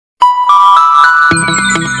നമസ്കാരം,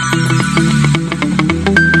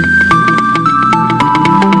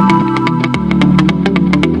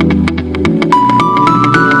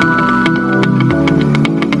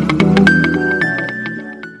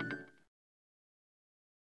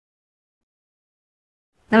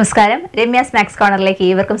 രമ്യാസ് മാത്സ് കോർണറിലേക്ക്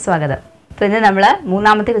ഏവർക്കും സ്വാഗതം. അപ്പോൾ ഇന്ന് നമ്മൾ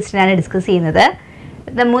മൂന്നാമത്തെ ക്വസ്റ്റ്യനാണ് ഡിസ്കസ് ചെയ്യുന്നത്.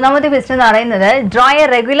 മൂന്നാമത്തെ ക്വസ്റ്റ്യൻ എന്ന് പറയുന്നത് draw A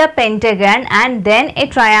regular pentagon and then A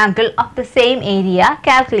triangle of the same area,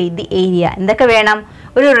 calculate the area. എന്തൊക്കെ വേണം?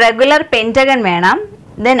 ഒരു റെഗുലർ പെൻറ്റഗൺ വേണം,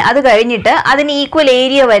 ദെൻ അത് കഴിഞ്ഞിട്ട് അതിന് ഈക്വൽ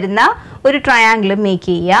ഏരിയ വരുന്ന ഒരു ട്രയാങ്കിൾ മേക്ക്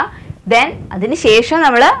ചെയ്യുക. ദെൻ അതിന് ശേഷം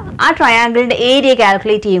നമ്മൾ ആ ട്രയാങ്കിളിൻ്റെ ഏരിയ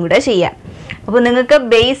കാൽക്കുലേറ്റ് ചെയ്യും കൂടെ ചെയ്യാം. അപ്പോൾ നിങ്ങൾക്ക്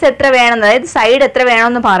ബേസ് എത്ര വേണം, അതായത് സൈഡ് എത്ര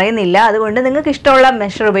വേണമെന്ന് പറയുന്നില്ല. അതുകൊണ്ട് നിങ്ങൾക്ക് ഇഷ്ടമുള്ള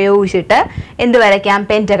മെഷർ ഉപയോഗിച്ചിട്ട് എന്ത് വരയ്ക്കാം?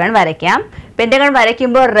 പെൻറ്റഗൺ വരയ്ക്കാം. പെൻറ്റഗൺ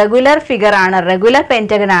വരയ്ക്കുമ്പോൾ റെഗുലർ ഫിഗർ ആണ്, റെഗുലർ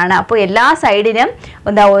പെൻറ്റഗൺ ആണ്. അപ്പോൾ എല്ലാ സൈഡിനും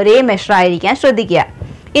ഒരേ മെഷർ ആയിരിക്കാൻ ശ്രദ്ധിക്കുക.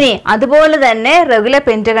 ഇനി അതുപോലെ തന്നെ റെഗുലർ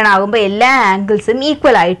പെൻറ്റഗൺ ആകുമ്പോൾ എല്ലാ ആംഗിൾസും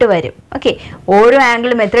ഈക്വൽ ആയിട്ട് വരും. ഓക്കെ, ഓരോ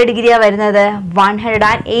ആംഗിളും എത്ര ഡിഗ്രിയാണ് വരുന്നത്?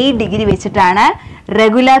 108 ഡിഗ്രി വെച്ചിട്ടാണ്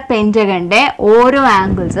റെഗുലർ പെൻറ്റഗണിൻ്റെ ഓരോ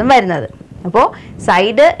ആംഗിൾസും വരുന്നത്. അപ്പോൾ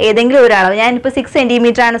സൈഡ് ഏതെങ്കിലും ഒരളവ്, ഞാനിപ്പോൾ 6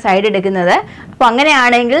 സെൻറ്റിമീറ്റർ ആണ് സൈഡ് എടുക്കുന്നത്. അപ്പോൾ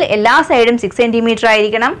അങ്ങനെയാണെങ്കിൽ എല്ലാ സൈഡും 6 സെൻറ്റിമീറ്റർ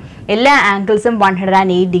ആയിരിക്കണം, എല്ലാ ആംഗിൾസും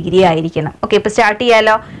 108 ഡിഗ്രി ആയിരിക്കണം. ഓക്കെ, ഇപ്പോൾ സ്റ്റാർട്ട്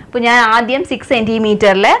ചെയ്യാമല്ലോ. അപ്പോൾ ഞാൻ ആദ്യം 6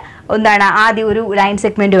 സെൻറ്റിമീറ്ററിൽ ആദ്യം ഒരു ലൈൻ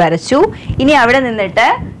സെഗ്മെൻറ്റ് വരച്ചു. ഇനി അവിടെ നിന്നിട്ട്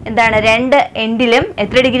രണ്ട് എൻഡിലും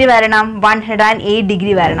എത്ര ഡിഗ്രി വരണം? 108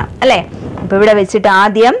 ഡിഗ്രി വരണം അല്ലേ? അപ്പോൾ ഇവിടെ വെച്ചിട്ട്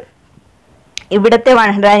ആദ്യം ഇവിടുത്തെ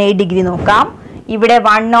 108 ഡിഗ്രി നോക്കാം. ഇവിടെ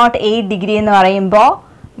 108 ഡിഗ്രി എന്ന് പറയുമ്പോൾ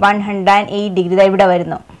 108 ഡിഗ്രി ഇവിടെ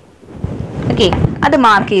വരുന്നു. ഓക്കെ, അത്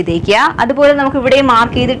മാർക്ക് ചെയ്തേക്കുക. അതുപോലെ നമുക്ക് ഇവിടെയും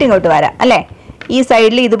മാർക്ക് ചെയ്തിട്ട് ഇങ്ങോട്ട് വരാം അല്ലേ? ഈ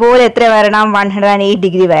സൈഡിൽ ഇതുപോലെ എത്ര വരണം? 108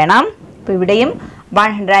 ഡിഗ്രി വേണം. അപ്പോൾ ഇവിടെയും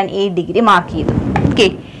 108 ഡിഗ്രി മാർക്ക് ചെയ്തു. ഓക്കെ,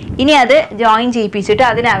 ഇനി അത് ജോയിൻ ചെയ്യിപ്പിച്ചിട്ട്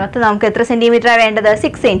അതിനകത്ത് നമുക്ക് എത്ര സെൻറ്റിമീറ്ററാണ് വേണ്ടത്?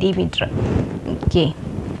 6 സെൻറ്റിമീറ്റർ. ഓക്കെ,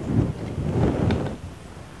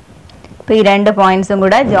 അപ്പോൾ ഈ രണ്ട് പോയിന്റ്സും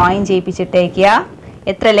കൂടെ ജോയിൻ ചെയ്യിപ്പിച്ചിട്ടേക്കുക.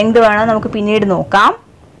 എത്ര ലെങ്ത് വേണോ നമുക്ക് പിന്നീട് നോക്കാം.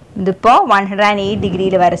 ഇതിപ്പോൾ 108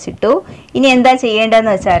 ഡിഗ്രിയിൽ വരച്ചിട്ടു. ഇനി എന്താ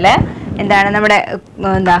ചെയ്യേണ്ടതെന്ന് വെച്ചാൽ നമ്മുടെ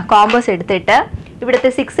കോമ്പസ് എടുത്തിട്ട് ഇവിടുത്തെ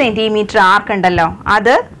 6 സെൻറ്റിമീറ്റർ ആർക്ക് ഉണ്ടല്ലോ,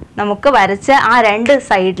 അത് നമുക്ക് വരച്ച് ആ രണ്ട്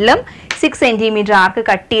സൈഡിലും 6 സെൻറ്റിമീറ്റർ ആർക്ക്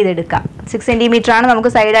കട്ട് ചെയ്തെടുക്കാം. 6 സെൻറ്റിമീറ്റർ ആണ്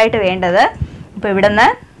നമുക്ക് സൈഡായിട്ട് വേണ്ടത്. അപ്പോൾ ഇവിടെ നിന്ന്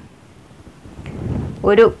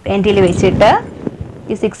ഒരു എൻഡിൽ വെച്ചിട്ട്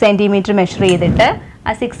ഈ 6 സെൻറ്റിമീറ്റർ മെഷർ ചെയ്തിട്ട് ആ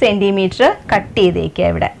 6 സെൻറ്റിമീറ്റർ കട്ട് ചെയ്തേക്കുക.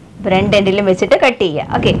 ഇവിടെ രണ്ട് എൻഡിലും വെച്ചിട്ട് കട്ട് ചെയ്യുക.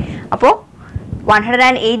 ഓക്കെ, അപ്പോൾ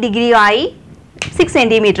 108 ഡിഗ്രിയുമായി 6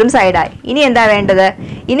 സെൻറ്റിമീറ്ററും സൈഡായി. ഇനി എന്താ വേണ്ടത്?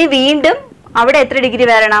 ഇനി വീണ്ടും അവിടെ എത്ര ഡിഗ്രി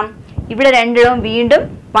വരണം? ഇവിടെ രണ്ടിടവും വീണ്ടും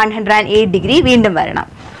 108 ഡിഗ്രി വീണ്ടും വരണം.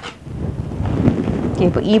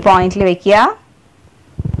 ഇപ്പോൾ ഈ പോയിന്റിൽ വെക്കുക.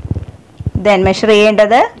 ദെൻ മെഷർ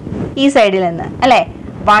ചെയ്യേണ്ടത് ഈ സൈഡിൽ നിന്ന് അല്ലേ?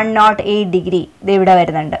 108 ഡിഗ്രി ഇത് ഇവിടെ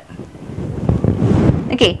വരുന്നുണ്ട്.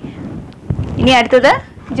 ഓക്കെ, ഇനി അടുത്തത്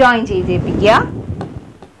ജോയിൻ ചെയ്യിപ്പിക്കുക.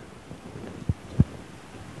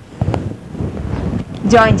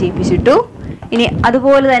 ജോയിൻ ചെയ്യിപ്പിച്ചിട്ടു. ഇനി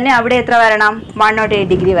അതുപോലെ തന്നെ അവിടെ എത്ര വരണം? 108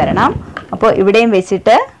 ഡിഗ്രി വരണം. അപ്പോൾ ഇവിടെയും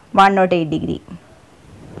വെച്ചിട്ട് 108 ഡിഗ്രി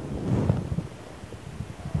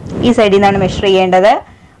ഈ സൈഡിൽ നിന്നാണ് മെഷർ ചെയ്യേണ്ടത്.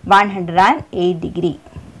 108 ഡിഗ്രി.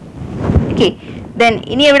 ഓക്കെ, ദെൻ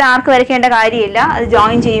ഇനി ഇവിടെ ആർക്ക് വരയ്ക്കേണ്ട കാര്യമില്ല. അത്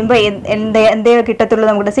ജോയിൻ ചെയ്യുമ്പോൾ എന്തേ കിട്ടത്തുള്ളൂ?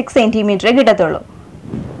 നമുക്ക് 6 സെൻറ്റിമീറ്ററേ കിട്ടത്തുള്ളൂ.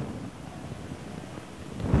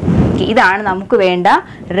 ഇതാണ് നമുക്ക് വേണ്ട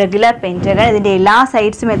റെഗുലർ പെൻറ്റഗൺ. ഇതിൻ്റെ എല്ലാ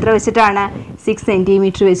സൈഡ്സും എത്ര വെച്ചിട്ടാണ്? 6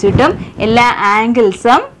 സെൻറ്റിമീറ്റർ വെച്ചിട്ടും എല്ലാ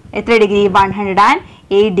ആംഗിൾസും എത്ര ഡിഗ്രി?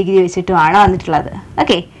 108 ഡിഗ്രി വെച്ചിട്ടുമാണ് വന്നിട്ടുള്ളത്.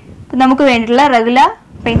 ഓക്കെ, അപ്പം നമുക്ക് വേണ്ടിയിട്ടുള്ള റെഗുലർ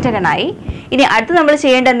പെൻറ്റഗണായി. ഇനി അടുത്ത് നമ്മൾ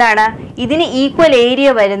ചെയ്യേണ്ടത് എന്താണ്? ഇതിന് ഈക്വൽ ഏരിയ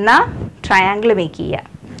വരുന്ന ട്രയാങ്കിൾ മേക്ക് ചെയ്യുക.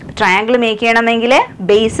 ട്രയാങ്കിൾ മേക്ക് ചെയ്യണമെങ്കിൽ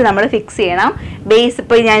ബേസ് നമ്മൾ ഫിക്സ് ചെയ്യണം. ബേസ്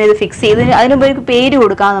ഇപ്പോൾ ഞാനിത് ഫിക്സ് ചെയ്ത് അതിനുമുമ്പ് ഒരു പേര്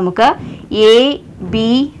കൊടുക്കാം നമുക്ക്.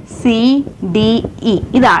 ABCDE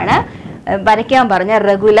ഇതാണ് വരയ്ക്കാൻ പറഞ്ഞ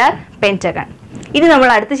റെഗുലർ പെൻറ്റഗൺ. ഇത് നമ്മൾ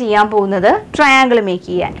അടുത്ത് ചെയ്യാൻ പോകുന്നത് ട്രയാങ്കിൾ മേക്ക്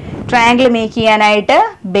ചെയ്യാൻ. ട്രയാങ്കിൾ മേക്ക് ചെയ്യാനായിട്ട്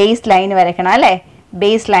ബേസ് ലൈൻ വരയ്ക്കണം അല്ലേ?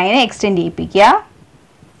 Base line extend ചെയ്യിപ്പിക്കുക.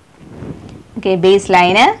 Okay, base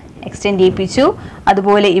line extend ചെയ്യിപ്പിച്ചു.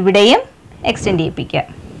 അതുപോലെ ഇവിടെയും എക്സ്റ്റെൻഡ് ചെയ്യിപ്പിക്കുക.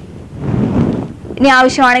 ഇനി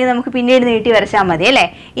ആവശ്യമാണെങ്കിൽ നമുക്ക് പിന്നീട് നീട്ടി വരച്ചാൽ മതി അല്ലേ?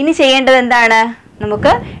 ഇനി ചെയ്യേണ്ടത് എന്താണ്?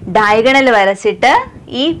 നമുക്ക് ഡയഗണൽ വരച്ചിട്ട്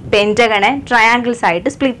ഈ പെൻറ്റഗണെ ട്രയാങ്കിൾസ് ആയിട്ട്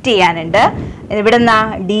സ്പ്ലിറ്റ് ചെയ്യാനുണ്ട്. ഇവിടെ നിന്നാ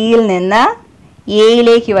ഡിയിൽ നിന്ന്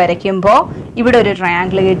എയിലേക്ക് വരയ്ക്കുമ്പോൾ ഇവിടെ ഒരു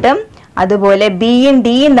ട്രയാങ്കിൾ കിട്ടും. അതുപോലെ ബിയും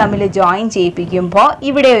ഡിയും തമ്മിൽ ജോയിൻ ചെയ്യിപ്പിക്കുമ്പോൾ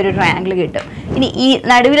ഇവിടെ ഒരു ട്രയാങ്കിൾ കിട്ടും. ഇനി ഈ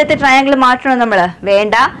നടുവിലത്തെ ട്രയാങ്കിൾ മാറ്റണം നമ്മൾ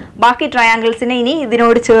വേണ്ട, ബാക്കി ട്രയാങ്കിൾസിനെ ഇനി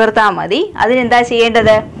ഇതിനോട് ചേർത്താൽ മതി. അതിനെന്താ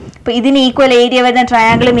ചെയ്യേണ്ടത്? അപ്പോൾ ഇതിന് ഈക്വൽ ഏരിയ വരുന്ന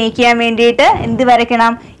ട്രയാങ്കിൾ മേക്ക് ചെയ്യാൻ വേണ്ടിയിട്ട് എന്ത്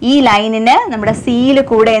വരയ്ക്കണം? ഈ ലൈനിന് നമ്മുടെ സിയിൽ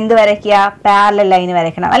കൂടെ എന്ത് വരയ്ക്കുക? പാരലൽ ലൈൻ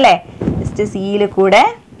വരയ്ക്കണം അല്ലേ? ജസ്റ്റ് സിയിൽ കൂടെ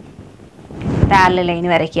പാരലൽ ലൈൻ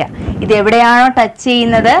വരയ്ക്കുക. ഇത് എവിടെയാണോ ടച്ച്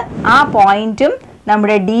ചെയ്യുന്നത് ആ പോയിന്റും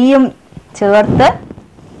നമ്മുടെ ഡിയും ചേർത്ത്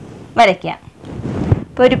വരയ്ക്കാം.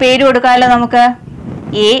 ഇപ്പോൾ ഒരു പേര് കൊടുക്കാമല്ലോ നമുക്ക്.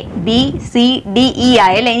 A B C D E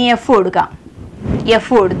ആയല്ലേ, ഇനി എഫ് കൊടുക്കാം.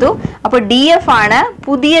 എഫ് കൊടുത്തു. അപ്പോൾ ഡി എഫ് ആണ്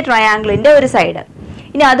പുതിയ ട്രയാങ്കിളിൻ്റെ ഒരു സൈഡ്.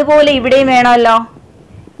 ഇനി അതുപോലെ ഇവിടെയും വേണമല്ലോ.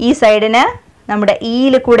 ഈ സൈഡിന് നമ്മുടെ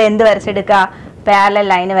ഇയിൽ കൂടെ എന്ത് വരച്ചെടുക്കുക? Parallel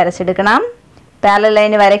line വരച്ചെടുക്കണം. പാരലൽ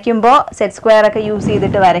ലൈന് വരയ്ക്കുമ്പോൾ സെറ്റ് സ്ക്വയർ ഒക്കെ യൂസ്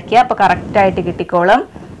ചെയ്തിട്ട് വരയ്ക്കുക. അപ്പോൾ കറക്റ്റായിട്ട് കിട്ടിക്കോളും.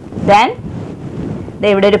 ദെൻ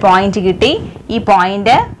ഇവിടെ ഒരു പോയിന്റ് കിട്ടി. ഈ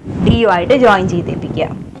പോയിന്റ് ഡിയുമായിട്ട് ജോയിൻ ചെയ്തിപ്പിക്കുക.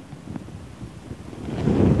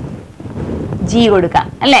 ജി കൊടുക്കാം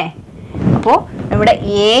അല്ലേ. അപ്പോൾ നമ്മുടെ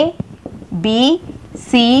A B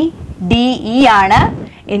C D E ആണ്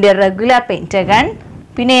എൻ്റെ റെഗുലർ പെൻറ്റഗൺ.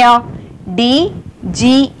 പിന്നെയോ ഡി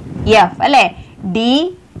ജി എഫ് അല്ലേ. ഡി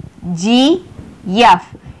ജി എഫ്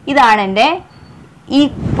ഇതാണ് എൻ്റെ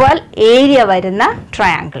ഈക്വൽ ഏരിയ വരുന്ന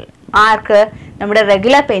ട്രയാങ്കിൾ. ആർക്ക്? നമ്മുടെ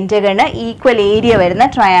റെഗുലർ പെൻറ്റഗണ് ഈക്വൽ ഏരിയ വരുന്ന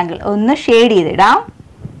ട്രയാങ്കിൾ. ഒന്ന് ഷെയ്ഡ് ചെയ്തിടാം.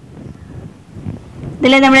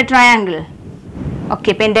 ഇതിലെ നമ്മുടെ ട്രയാങ്കിൾ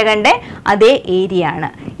ഓക്കെ, പെൻറ്റഗണിൻ്റെ അതേ ഏരിയ ആണ്.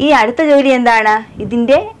 ഈ അടുത്ത ജോലി എന്താണ്?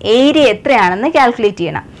 ഇതിൻ്റെ ഏരിയ എത്രയാണെന്ന് കാൽക്കുലേറ്റ്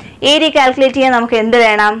ചെയ്യണം. ഏരിയ കാൽക്കുലേറ്റ് ചെയ്യാൻ നമുക്ക് എന്ത്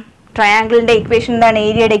വേണം? ട്രയാങ്കിളിൻ്റെ ഇക്വേഷൻ എന്താണ്?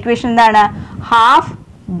 ഏരിയയുടെ ഇക്വേഷൻ എന്താണ്? Half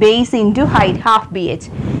base into height, half B H,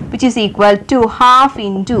 which is equal to half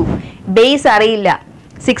into base അറിയില്ല.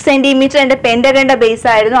 6 സെൻറ്റിമീറ്റർ എൻ്റെ പെൻറ്റഗണിൻ്റെ ബേസ്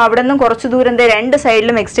ആയിരുന്നു. അവിടെ നിന്നും കുറച്ച് ദൂരം രണ്ട്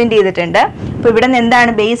സൈഡിലും എക്സ്റ്റെൻഡ് ചെയ്തിട്ടുണ്ട്. അപ്പോൾ ഇവിടെ നിന്ന്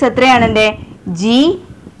എന്താണ് ബേസ്? എത്രയാണ് എൻ്റെ? G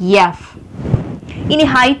F. ഇനി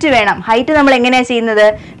ഹൈറ്റ് വേണം. ഹൈറ്റ് നമ്മൾ എങ്ങനെയാണ് ചെയ്യുന്നത്?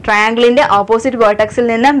 ട്രയാങ്കിളിൻ്റെ ഓപ്പോസിറ്റ് വേർട്ടക്സിൽ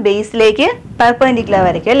നിന്ന് ബേസിലേക്ക് പെർപെൻഡിക്കുലർ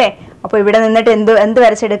വരയ്ക്കും അല്ലേ. അപ്പോൾ ഇവിടെ നിന്നിട്ട് എന്ത്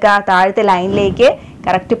വരച്ചെടുക്കുക? താഴത്തെ ലൈനിലേക്ക്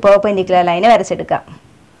കറക്റ്റ് പെർപെൻഡിക്കുലർ ലൈന് വരച്ചെടുക്കാം.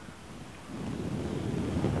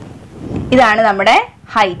 ഇതാണ് നമ്മുടെ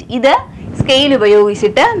ഹൈറ്റ്. ഇത് സ്കെയിൽ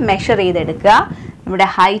ഉപയോഗിച്ചിട്ട് മെഷർ ചെയ്തെടുക്കുക. നമ്മുടെ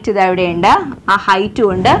ഹൈറ്റ് ഇത് എവിടെയുണ്ട്? ആ ഹൈറ്റ്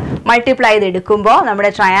കൊണ്ട് മൾട്ടിപ്ലൈ ചെയ്തെടുക്കുമ്പോൾ നമ്മുടെ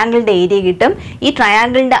ട്രയാങ്കിളിൻ്റെ ഏരിയ കിട്ടും. ഈ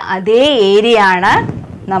ട്രയാങ്കിളിൻ്റെ അതേ ഏരിയ ആണ്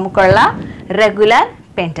നമുക്കുള്ള റെഗുലർ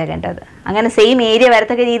പെൻറ്റഗണിൻ്റെത്. അങ്ങനെ സെയിം ഏരിയ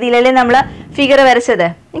വരത്തക്ക രീതിയിലല്ലേ നമ്മൾ ഫിഗർ വരച്ചത്.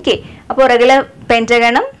 ഓക്കെ, അപ്പോൾ റെഗുലർ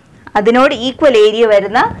പെൻറ്റഗണും അതിനോട് ഈക്വൽ ഏരിയ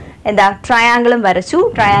വരുന്ന ട്രയാങ്കിളും വരച്ചു.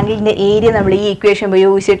 ട്രയാങ്കിളിൻ്റെ ഏരിയ നമ്മൾ ഈ ഇക്വേഷൻ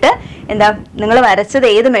ഉപയോഗിച്ചിട്ട് നിങ്ങൾ വരച്ചത്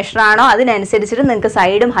ഏത് മെഷറാണോ അതിനനുസരിച്ചിട്ട് നിങ്ങൾക്ക്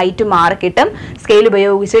സൈഡും ഹൈറ്റും മാറി കിട്ടും. സ്കെയിൽ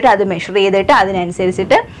ഉപയോഗിച്ചിട്ട് അത് മെഷർ ചെയ്തിട്ട്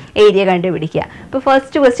അതിനനുസരിച്ചിട്ട് ഏരിയ കണ്ടുപിടിക്കുക. അപ്പോൾ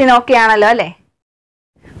ഫസ്റ്റ് ക്വസ്റ്റ്യൻ ഓക്കെ ആണല്ലോ അല്ലേ.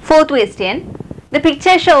 Fourth question, the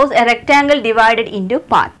picture shows A rectangle divided into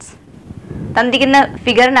parts. തന്നിരിക്കുന്ന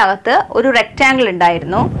ഫിഗറിനകത്ത് ഒരു റെക്ടാങ്കിൾ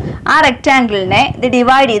ഉണ്ടായിരുന്നു. ആ റെക്ടാങ്കിളിനെ ഇത്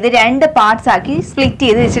ഡിവൈഡ് ചെയ്ത് 2 പാർട്സ് ആക്കി സ്പ്ലിറ്റ്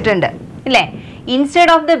ചെയ്ത് വെച്ചിട്ടുണ്ട് ഇല്ലേ. Instead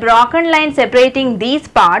of the broken line separating these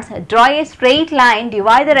parts, draw a straight line,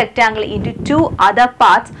 divide the rectangle into 2 other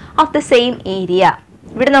parts of the same area.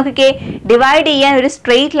 ഇവിടെ നോക്കിക്കേ, ഡിവൈഡ് ചെയ്യാൻ ഒരു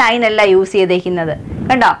സ്ട്രെയിറ്റ് ലൈൻ അല്ല യൂസ് ചെയ്തേക്കുന്നത്.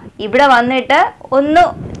 കണ്ടോ, ഇവിടെ വന്നിട്ട് ഒന്ന്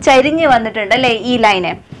ചരിഞ്ഞ് വന്നിട്ടുണ്ട് അല്ലേ ഈ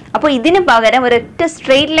ലൈന്. അപ്പോൾ ഇതിന് പകരം ഒരൊറ്റ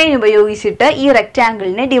സ്ട്രെയിറ്റ് ലൈൻ ഉപയോഗിച്ചിട്ട് ഈ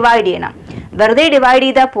റെക്ടാങ്കിളിനെ ഡിവൈഡ് ചെയ്യണം. വെറുതെ ഡിവൈഡ്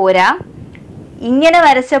ചെയ്താൽ പോരാ. ഇങ്ങനെ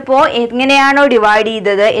വരച്ചപ്പോൾ എങ്ങനെയാണോ ഡിവൈഡ്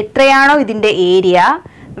ചെയ്തത്, എത്രയാണോ ഇതിൻ്റെ ഏരിയ,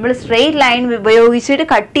 നമ്മൾ സ്ട്രെയിറ്റ് ലൈൻ ഉപയോഗിച്ചിട്ട്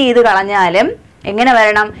കട്ട് ചെയ്ത് കളഞ്ഞാലും എങ്ങനെ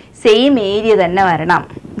വരണം? സെയിം ഏരിയ തന്നെ വരണം.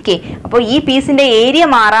 ഓക്കെ, അപ്പോൾ ഈ പീസിൻ്റെ ഏരിയ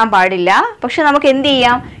മാറാൻ പാടില്ല. പക്ഷെ നമുക്ക് എന്ത്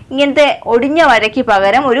ചെയ്യാം? ഇങ്ങനത്തെ ഒടിഞ്ഞ വരയ്ക്ക്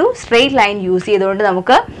പകരം ഒരു സ്ട്രെയിറ്റ് ലൈൻ യൂസ് ചെയ്തുകൊണ്ട്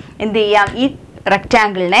നമുക്ക് എന്ത് ചെയ്യാം? ഈ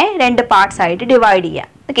റെക്റ്റാങ്കിളിനെ 2 പാർട്സ് ആയിട്ട് ഡിവൈഡ് ചെയ്യാം.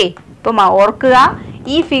 ഓക്കെ, ഇപ്പം ഓർക്കുക,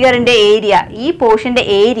 ഈ ഫിഗറിൻ്റെ ഏരിയ, ഈ പോർഷൻ്റെ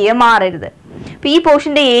ഏരിയ മാറരുത്. അപ്പോൾ ഈ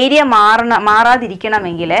പോർഷൻ്റെ ഏരിയ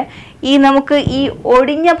മാറാതിരിക്കണമെങ്കിൽ നമുക്ക് ഈ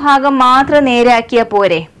ഒടിഞ്ഞ ഭാഗം മാത്രം നേരെയാക്കിയാൽ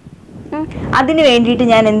പോരെ. അതിന് വേണ്ടിയിട്ട്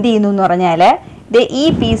ഞാൻ എന്ത് ചെയ്യുന്നു എന്ന് പറഞ്ഞാൽ ഈ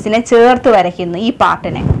പീസിനെ ചേർത്ത് വരയ്ക്കുന്നു, ഈ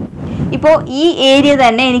പാർട്ടിനെ. ഇപ്പോൾ ഈ ഏരിയ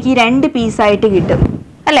തന്നെ എനിക്ക് 2 പീസായിട്ട് കിട്ടും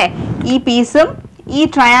അല്ലേ. ഈ പീസും ഈ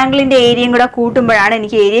ട്രയാങ്കിളിൻ്റെ ഏരിയയും കൂടെ കൂട്ടുമ്പോഴാണ്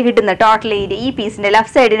എനിക്ക് ഏരിയ കിട്ടുന്നത്, ടോട്ടൽ ഏരിയ. ഈ പീസിൻ്റെ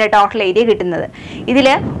ലെഫ്റ്റ് സൈഡിൻ്റെ ടോട്ടൽ ഏരിയ കിട്ടുന്നത്. ഇതിൽ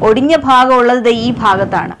ഒടിഞ്ഞ ഭാഗം ഉള്ളത് ഈ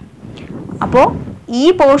ഭാഗത്താണ്. അപ്പോൾ ഈ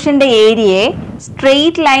പോർഷൻ്റെ ഏരിയയെ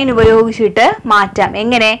സ്ട്രെയിറ്റ് ലൈൻ ഉപയോഗിച്ചിട്ട് മാറ്റാം.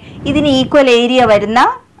 എങ്ങനെ? ഇതിന് ഈക്വൽ ഏരിയ വരുന്ന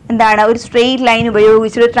ഒരു സ്ട്രെയിറ്റ് ലൈൻ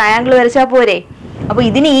ഉപയോഗിച്ചിട്ട് ട്രയാങ്കിൾ വരച്ചാൽ പോരെ. അപ്പോൾ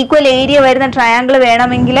ഇതിന് ഈക്വൽ ഏരിയ വരുന്ന ട്രയാങ്കിൾ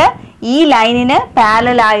വേണമെങ്കിൽ ഈ ലൈനിന്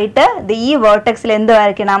പാരലലായിട്ട് ഈ വേർട്ടെക്സിൽ എന്ത്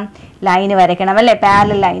വരയ്ക്കണം? ലൈന് വരയ്ക്കണം അല്ലേ,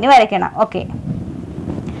 പാരലൽ ലൈന് വരയ്ക്കണം. ഓക്കെ,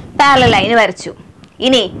 പാരലൽ ലൈന് വരച്ചു.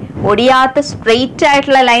 ഇനി ഒടിയാത്ത സ്ട്രെയിറ്റ്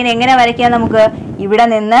ആയിട്ടുള്ള ലൈൻ എങ്ങനെ വരയ്ക്കാം? നമുക്ക് ഇവിടെ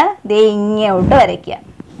നിന്ന് ഇങ്ങോട്ട് വരയ്ക്കാം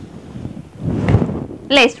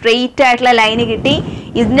അല്ലേ. സ്ട്രെയിറ്റ് ആയിട്ടുള്ള ലൈന് കിട്ടി.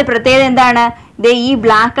 ഇതിൻ്റെ പ്രത്യേകത എന്താണ്? ഈ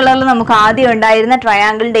ബ്ലാക്ക് കളറിൽ നമുക്ക് ആദ്യം ഉണ്ടായിരുന്ന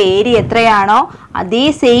ട്രയാങ്കിളിൻ്റെ ഏരിയ എത്രയാണോ അതേ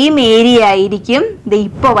സെയിം ഏരിയ ആയിരിക്കും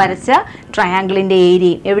ഇപ്പോൾ വരച്ച ട്രയാങ്കിളിൻ്റെ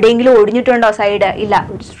ഏരിയയും. എവിടെയെങ്കിലും ഒടിഞ്ഞിട്ടുണ്ടോ സൈഡ്? ഇല്ല,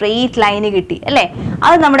 ഒരു സ്ട്രെയിറ്റ് ലൈന് കിട്ടി അല്ലേ.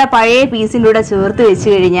 അത് നമ്മുടെ പഴയ പീസിൻ്റെ കൂടെ ചേർത്ത് വെച്ച്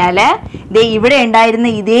കഴിഞ്ഞാൽ ഇവിടെ ഉണ്ടായിരുന്ന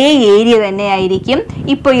ഇതേ ഏരിയ തന്നെ ആയിരിക്കും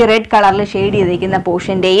ഇപ്പോൾ ഈ റെഡ് കളറിൽ ഷെയ്ഡ് ചെയ്തിരിക്കുന്ന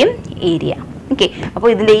പോർഷൻ്റെയും ഏരിയ. ഓക്കെ, അപ്പോൾ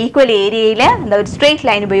ഇതിൻ്റെ ഈക്വൽ ഏരിയയിൽ എന്താ ഒരു സ്ട്രെയിറ്റ്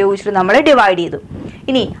ലൈൻ ഉപയോഗിച്ചിട്ട് നമ്മൾ ഡിവൈഡ് ചെയ്തു.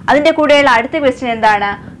 ഇനി അതിൻ്റെ കൂടെയുള്ള അടുത്ത ക്വസ്റ്റ്യൻ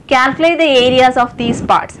എന്താണ്? Calculate the areas of these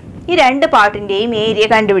parts. ഈ രണ്ട് പാർട്ടിൻ്റെയും ഏരിയ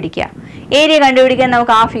കണ്ടുപിടിക്കുക. ഏരിയ കണ്ടുപിടിക്കാൻ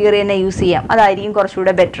നമുക്ക് ആ ഫിഗർ തന്നെ യൂസ് ചെയ്യാം, അതായിരിക്കും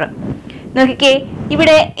കുറച്ചുകൂടെ ബെറ്റർ. നോക്കിക്കേ,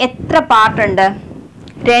 ഇവിടെ എത്ര പാർട്ടുണ്ട്?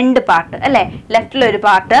 2 പാർട്ട് അല്ലേ? ലെഫ്റ്റിലൊരു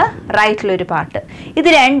പാർട്ട്, റൈറ്റിലൊരു പാർട്ട്. ഇത്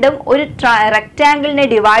രണ്ടും ഒരു റെക്റ്റാങ്കിളിനെ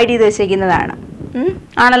ഡിവൈഡ് ചെയ്ത് വെച്ചിരിക്കുന്നതാണ്,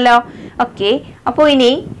 ആണല്ലോ. ഓക്കെ, അപ്പോൾ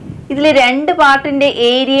ഇനി ഇതിൽ 2 പാർട്ടിൻ്റെ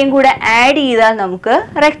ഏരിയയും കൂടെ ആഡ് ചെയ്താൽ നമുക്ക്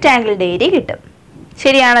റെക്റ്റാങ്കിളിൻ്റെ ഏരിയ കിട്ടും.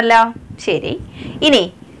 ശരിയാണല്ലോ? ശരി. ഇനി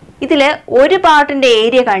ഇതിൽ ഒരു പാർട്ടിൻ്റെ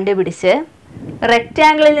ഏരിയ കണ്ടുപിടിച്ച്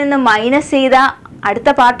റെക്റ്റാങ്കിളിൽ നിന്ന് മൈനസ് ചെയ്താൽ അടുത്ത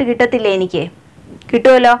പാർട്ട് കിട്ടത്തില്ലേ? എനിക്ക്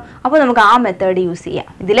കിട്ടുമല്ലോ. അപ്പോൾ നമുക്ക് ആ മെത്തേഡ് യൂസ് ചെയ്യാം.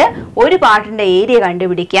 ഇതിൽ ഒരു പാർട്ടിൻ്റെ ഏരിയ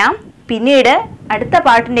കണ്ടുപിടിക്കാം, പിന്നീട് അടുത്ത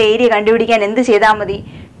പാർട്ടിൻ്റെ ഏരിയ കണ്ടുപിടിക്കാൻ എന്ത് ചെയ്താൽ മതി?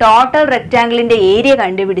 ടോട്ടൽ റെക്റ്റാങ്കിളിൻ്റെ ഏരിയ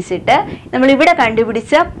കണ്ടുപിടിച്ചിട്ട് നമ്മളിവിടെ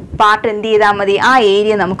കണ്ടുപിടിച്ച പാർട്ട് എന്ത് ചെയ്താൽ മതി? ആ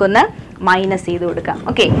ഏരിയ നമുക്കൊന്ന് മൈനസ് ചെയ്ത് കൊടുക്കാം.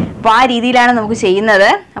 ഓക്കെ, അപ്പോൾ ആ രീതിയിലാണ് നമുക്ക് ചെയ്യുന്നത്.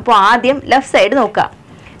 അപ്പോൾ ആദ്യം ലെഫ്റ്റ് സൈഡ് നോക്കാം.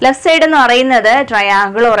 ലെഫ്റ്റ് സൈഡ് എന്ന് പറയുന്നത്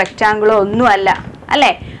ട്രയാങ്കിളോ റെക്റ്റാങ്കിളോ ഒന്നുമല്ല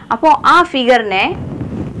അല്ലേ? അപ്പോൾ ആ ഫിഗറിനെ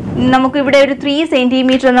നമുക്കിവിടെ ഒരു 3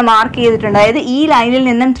 സെൻറ്റിമീറ്റർ എന്ന് മാർക്ക് ചെയ്തിട്ടുണ്ട്. അതായത് ഈ ലൈനിൽ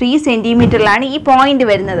നിന്നും 3 സെൻറ്റിമീറ്ററിലാണ് ഈ പോയിന്റ്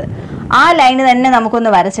വരുന്നത്. ആ ലൈന് തന്നെ നമുക്കൊന്ന്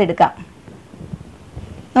വരച്ചെടുക്കാം.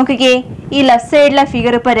 നോക്കിക്കേ, ഈ ലെഫ്റ്റ് സൈഡിലെ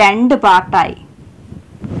ഫിഗർ ഇപ്പോൾ 2 പാർട്ടായി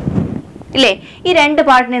ഇല്ലേ? ഈ 2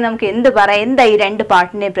 പാർട്ടിനെ നമുക്ക് എന്ത് പറയാം? എന്താ ഈ 2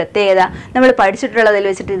 പാർട്ടിൻ്റെ പ്രത്യേകത? നമ്മൾ പഠിച്ചിട്ടുള്ളതിൽ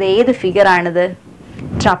വെച്ചിട്ട് ഇത് ഏത് ഫിഗറാണിത്?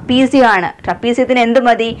 ട്രപ്പീസിയമാണ്. ട്രപ്പീസിയത്തിന് എന്ത്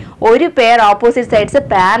മതി? ഒരു പെയർ ഓപ്പോസിറ്റ് സൈഡ്സ്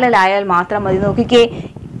പാരലൽ ആയാൽ മാത്രം മതി. നോക്കിക്കേ,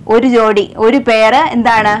 ഒരു ജോഡി, ഒരു പെയർ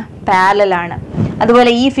എന്താണ്? പാരലൽ ആണ്.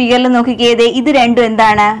 അതുപോലെ ഈ ഫിഗറിൽ നോക്കിക്കേ, ഇത് രണ്ടും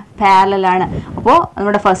എന്താണ്? പാരലൽ ആണ്. അപ്പോൾ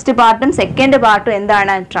നമ്മുടെ ഫസ്റ്റ് പാർട്ടും സെക്കൻഡ് പാർട്ടും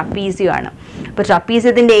എന്താണ്? ട്രപ്പീസിയമാണ്. അപ്പോൾ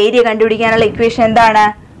ട്രപ്പീസിയത്തിൻ്റെ ഏരിയ കണ്ടുപിടിക്കാനുള്ള ഇക്വേഷൻ എന്താണ്?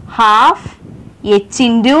 Half h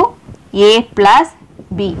into a plus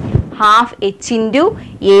B. Half h into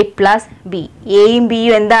a plus B. എയും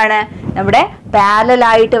ബിയും എന്താണ്? നമ്മുടെ പാരലൽ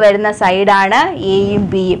ആയിട്ട് വരുന്ന സൈഡാണ് എയും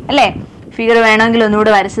ബിയും അല്ലേ? ഫിഗർ വേണമെങ്കിൽ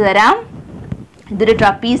ഒന്നുകൂടെ വരച്ചു തരാം. ഇതൊരു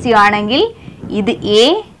ട്രപ്പീസിയം ആണെങ്കിൽ ഇത് എ,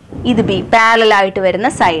 ഇത് ബി, പാരലൽ ആയിട്ട് വരുന്ന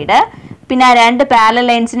സൈഡ്. പിന്നെ ആ 2 പാരലൽ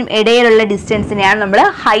ലൈൻസിനും ഇടയിലുള്ള ഡിസ്റ്റൻസിനെയാണ് നമ്മൾ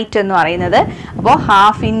ഹൈറ്റ് എന്ന് പറയുന്നത്. അപ്പോൾ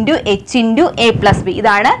half into h into a plus B,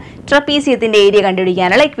 ഇതാണ് ട്രപ്പീസിയത്തിൻ്റെ ഏരിയ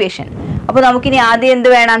കണ്ടുപിടിക്കാനുള്ള ഇക്വേഷൻ. അപ്പോൾ നമുക്കിനി ആദ്യം എന്ത്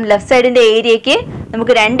വേണം? ലെഫ്റ്റ് സൈഡിൻ്റെ ഏരിയയ്ക്ക്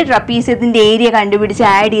നമുക്ക് 2 ട്രപ്പീസിയത്തിൻ്റെ ഏരിയ കണ്ടുപിടിച്ച്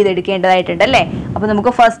ആഡ് ചെയ്തെടുക്കേണ്ടതായിട്ടുണ്ട് അല്ലേ? അപ്പോൾ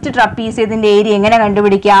നമുക്ക് ഫസ്റ്റ് ട്രപ്പീസിയത്തിൻ്റെ ഏരിയ എങ്ങനെ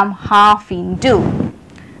കണ്ടുപിടിക്കാം? ഹാഫ് ഇൻറ്റു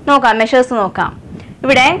നോക്കാം, മെഷേഴ്സ് നോക്കാം.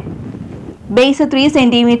 ഇവിടെ ബേസ് 3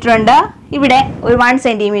 സെൻറ്റിമീറ്റർ ഉണ്ട്, ഇവിടെ ഒരു 1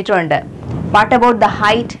 സെൻറ്റിമീറ്റർ ഉണ്ട്. What about the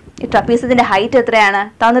height? ഈ ട്രപ്പീസിയത്തിൻ്റെ ഹൈറ്റ് എത്രയാണ്?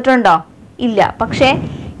 തന്നിട്ടുണ്ടോ? ഇല്ല. പക്ഷേ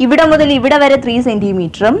ഇവിടെ മുതൽ ഇവിടെ വരെ 3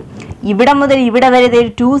 സെൻറ്റിമീറ്ററും ഇവിടെ മുതൽ ഇവിടെ വരെ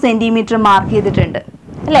 2 സെൻറ്റിമീറ്റർ മാർക്ക് ചെയ്തിട്ടുണ്ട്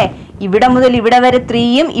അല്ലേ? ഇവിടെ മുതൽ ഇവിടെ വരെ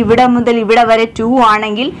 3യും ഇവിടെ മുതൽ ഇവിടെ വരെ 2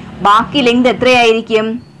 ആണെങ്കിൽ ബാക്കി ലെങ്ത് എത്രയായിരിക്കും?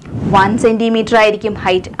 1 സെൻറ്റിമീറ്റർ ആയിരിക്കും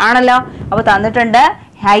ഹൈറ്റ്, ആണല്ലോ. അപ്പോൾ തന്നിട്ടുണ്ട്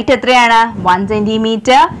ഹൈറ്റ് എത്രയാണ്? 1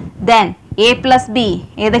 centimetre. Then A plus B,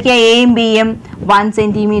 ഏതൊക്കെയാ എയും ബിയും? 1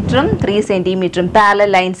 സെൻറ്റിമീറ്ററും 3 സെൻറ്റിമീറ്ററും parallel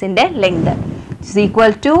ലൈൻസിൻ്റെ length is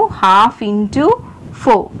equal to half into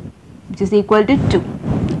 4 which is equal to 2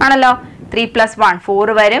 ആണല്ലോ. 3 + 1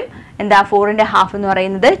 4 വരും. എന്താ 4ൻ്റെ ഹാഫ് എന്ന്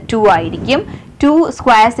പറയുന്നത് 2 ആയിരിക്കും. 2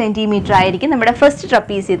 സ്ക്വയർ സെൻറ്റിമീറ്റർ ആയിരിക്കും നമ്മുടെ ഫസ്റ്റ്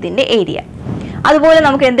ട്രപ്പീസിയത്തിൻ്റെ ഏരിയ. അതുപോലെ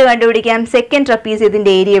നമുക്ക് എന്ത് കണ്ടുപിടിക്കാം? സെക്കൻഡ്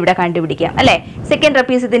ട്രപ്പീസിയത്തിൻ്റെ ഏരിയ ഇവിടെ കണ്ടുപിടിക്കാം അല്ലേ? സെക്കൻഡ്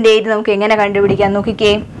ട്രപ്പീസിയത്തിൻ്റെ ഏരിയ നമുക്ക് എങ്ങനെ കണ്ടുപിടിക്കാം?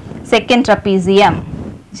 നോക്കിക്കേ, second trapezium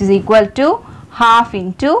which is equal to half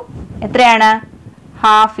into എത്രയാണ്?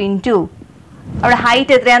 ഹാഫ് ഇൻറ്റു അവിടെ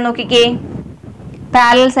ഹൈറ്റ് എത്രയാണെന്ന് നോക്കിക്കേ,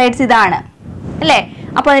 പാരലൽ സൈഡ്സ് ഇതാണ് അല്ലേ?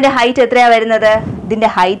 അപ്പോൾ അതിൻ്റെ ഹൈറ്റ് എത്രയാണ് വരുന്നത്? ഇതിൻ്റെ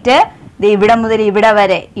ഹൈറ്റ് ഇവിടെ മുതൽ ഇവിടെ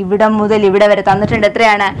വരെ, ഇവിടെ മുതൽ ഇവിടെ വരെ തന്നിട്ടുണ്ട്.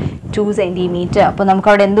 എത്രയാണ്? 2 സെൻറ്റിമീറ്റർ. അപ്പോൾ നമുക്ക്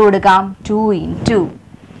അവിടെ എന്ത് കൊടുക്കാം? 2 ഇൻറ്റു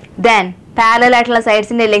ദെൻ പാരലൽ ആയിട്ടുള്ള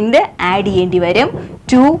സൈഡ്സിൻ്റെ ലെങ്ത് ആഡ് ചെയ്യേണ്ടി വരും.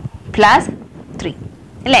 2 + 3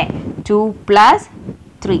 അല്ലേ? 2 +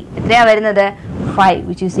 3 എത്രയാണ് വരുന്നത്? 5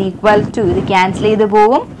 which is equal to, ഇത് ക്യാൻസൽ ചെയ്ത്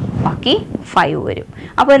പോവും, ബാക്കി 5 വരും.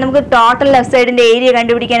 അപ്പോൾ നമുക്ക് ടോട്ടൽ ലെഫ്റ്റ് സൈഡിൻ്റെ ഏരിയ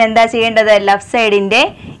കണ്ടുപിടിക്കാൻ എന്താ ചെയ്യേണ്ടത്? ലെഫ്റ്റ് സൈഡിൻ്റെ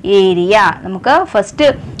ഏരിയ നമുക്ക് ഫസ്റ്റ്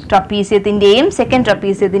ട്രപ്പീസിയത്തിൻ്റെയും സെക്കൻഡ്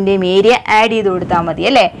ട്രപ്പീസിയത്തിൻ്റെയും ഏരിയ ആഡ് ചെയ്ത് കൊടുത്താൽ മതി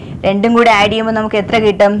അല്ലേ? രണ്ടും കൂടെ ആഡ് ചെയ്യുമ്പോൾ നമുക്ക് എത്ര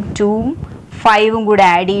കിട്ടും? 2ഉം 5ഉം കൂടെ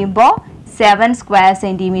ആഡ് ചെയ്യുമ്പോൾ 7 സ്ക്വയർ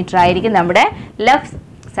സെൻറ്റിമീറ്റർ ആയിരിക്കും നമ്മുടെ ലെഫ്റ്റ്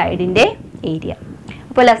സൈഡിൻ്റെ ഏരിയ.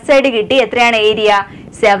 അപ്പോൾ ലെഫ്റ്റ് സൈഡ് കിട്ടി. എത്രയാണ് ഏരിയ?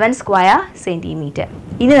 7 square centimetre.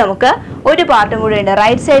 ഇനി നമുക്ക് ഒരു പാർട്ടും കൂടെ ഉണ്ട്,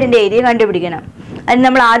 റൈറ്റ് സൈഡിൻ്റെ ഏരിയ കണ്ടുപിടിക്കണം. അതിന്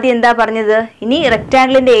നമ്മൾ ആദ്യം എന്താ പറഞ്ഞത്? ഇനി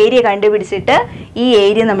റെക്റ്റാങ്കിളിൻ്റെ ഏരിയ കണ്ടുപിടിച്ചിട്ട് ഈ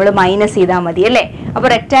ഏരിയ നമ്മൾ മൈനസ് ചെയ്താൽ മതി അല്ലേ? അപ്പോൾ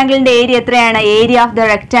റെക്റ്റാങ്കിളിൻ്റെ ഏരിയ എത്രയാണ്? ഏരിയ ഓഫ് ദ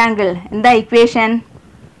റെക്റ്റാങ്കിൾ എന്താ ഇക്വേഷൻ?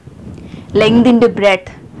 ലെങ്ത് ഇൻറ്റു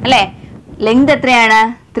ബ്രെഡ്ത്ത് അല്ലേ? ലെങ്ത് എത്രയാണ്?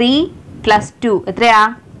 3 + 2 എത്രയാ?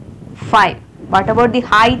 5. What about the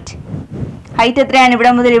height? Height എത്രയാണ്?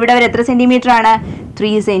 ഇവിടെ മുതൽ ഇവിടെ വരെ എത്ര സെൻറ്റിമീറ്റർ ആണ്?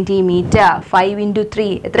 3 സെൻറ്റിമീറ്റർ. 5 ×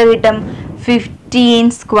 3 എത്ര കിട്ടും? 15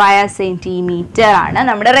 സ്ക്വയർ സെൻറ്റിമീറ്റർ ആണ്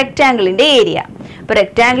നമ്മുടെ റെക്റ്റാങ്കിളിൻ്റെ ഏരിയ. അപ്പോൾ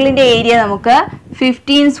റെക്റ്റാങ്കിളിൻ്റെ ഏരിയ നമുക്ക്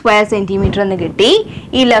 15 സ്ക്വയർ സെൻറ്റിമീറ്റർ എന്ന് കിട്ടി.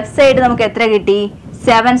 ഈ ലെഫ്റ്റ് സൈഡ് നമുക്ക് എത്ര കിട്ടി?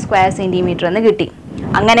 7 സ്ക്വയർ സെൻറ്റിമീറ്റർ എന്ന് കിട്ടി.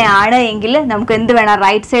 അങ്ങനെയാണ് എങ്കിൽ നമുക്ക് എന്ത് വേണം?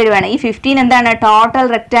 റൈറ്റ് സൈഡ് വേണം. ഈ 15 എന്താണ്? ടോട്ടൽ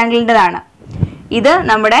റെക്റ്റാങ്കിളിൻ്റെതാണ്. ഇത്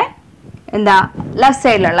നമ്മുടെ എന്താ ലെഫ്റ്റ്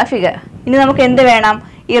സൈഡിലുള്ള ഫിഗർ. ഇനി നമുക്ക് എന്ത് വേണം?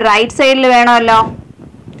 ഈ റൈറ്റ് സൈഡിൽ വേണമല്ലോ.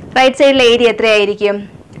 റൈറ്റ് സൈഡിലെ ഏരിയ എത്രയായിരിക്കും?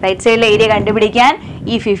 റൈറ്റ് സൈഡിലെ ഏരിയ കണ്ടുപിടിക്കാൻ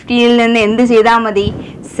ഈ 15ൽ നിന്ന് എന്ത് ചെയ്താൽ മതി?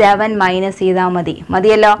 7 മൈനസ് ചെയ്താൽ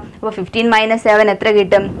മതിയല്ലോ. അപ്പോൾ 15 - 7 എത്ര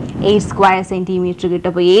കിട്ടും? 8 സ്ക്വയർ സെൻറ്റിമീറ്റർ കിട്ടും.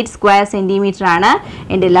 അപ്പോൾ 8 സ്ക്വയർ സെൻറ്റിമീറ്റർ ആണ്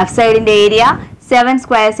എൻ്റെ left സൈഡിൻ്റെ area. 7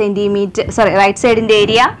 square centimetre right സൈഡിൻ്റെ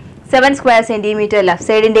area 7 square centimetre left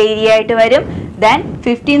സൈഡിൻ്റെ area ആയിട്ട് വരും. ദെൻ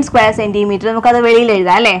 15 സ്ക്വയർ സെൻറ്റിമീറ്റർ നമുക്കത് വെളിയിൽ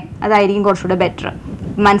എഴുതാം അല്ലേ? അതായിരിക്കും കുറച്ചുകൂടെ ബെറ്റർ,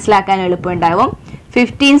 മനസ്സിലാക്കാൻ എളുപ്പമുണ്ടാവും.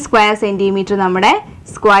 15 സ്ക്വയർ സെൻറ്റിമീറ്റർ നമ്മുടെ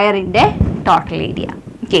സ്ക്വയറിൻ്റെ ടോട്ടൽ ഏരിയ.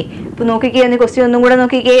 ഓക്കെ, ഇപ്പോൾ നോക്കിക്കേ, ഒന്ന് ക്വസ്റ്റ്യൻ ഒന്നും കൂടെ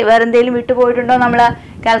നോക്കിക്കേ. വേറെ എന്തെങ്കിലും വിട്ടുപോയിട്ടുണ്ടോ? നമ്മൾ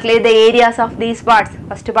calculate the areas of these parts.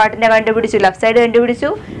 First പാർട്ടിൻ്റെ കണ്ടുപിടിച്ചു, ലെഫ്റ്റ് സൈഡ് കണ്ടുപിടിച്ചു,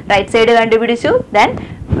 റൈറ്റ് സൈഡ് കണ്ടുപിടിച്ചു. ദെൻ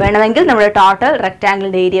വേണമെങ്കിൽ നമ്മുടെ ടോട്ടൽ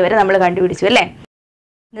റെക്റ്റാങ്കിളിൻ്റെ ഏരിയ വരെ നമ്മൾ കണ്ടുപിടിച്ചു അല്ലേ?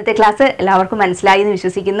 ഇന്നത്തെ ക്ലാസ് എല്ലാവർക്കും മനസ്സിലായി എന്ന്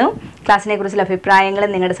വിശ്വസിക്കുന്നു. ക്ലാസ്സിനെ കുറിച്ചുള്ള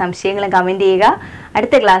അഭിപ്രായങ്ങളും നിങ്ങളുടെ സംശയങ്ങളും കമൻറ്റ് ചെയ്യുക.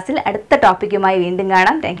 അടുത്ത ക്ലാസ്സിൽ അടുത്ത ടോപ്പിക്കുമായി വീണ്ടും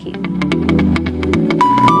കാണാം. Thank you.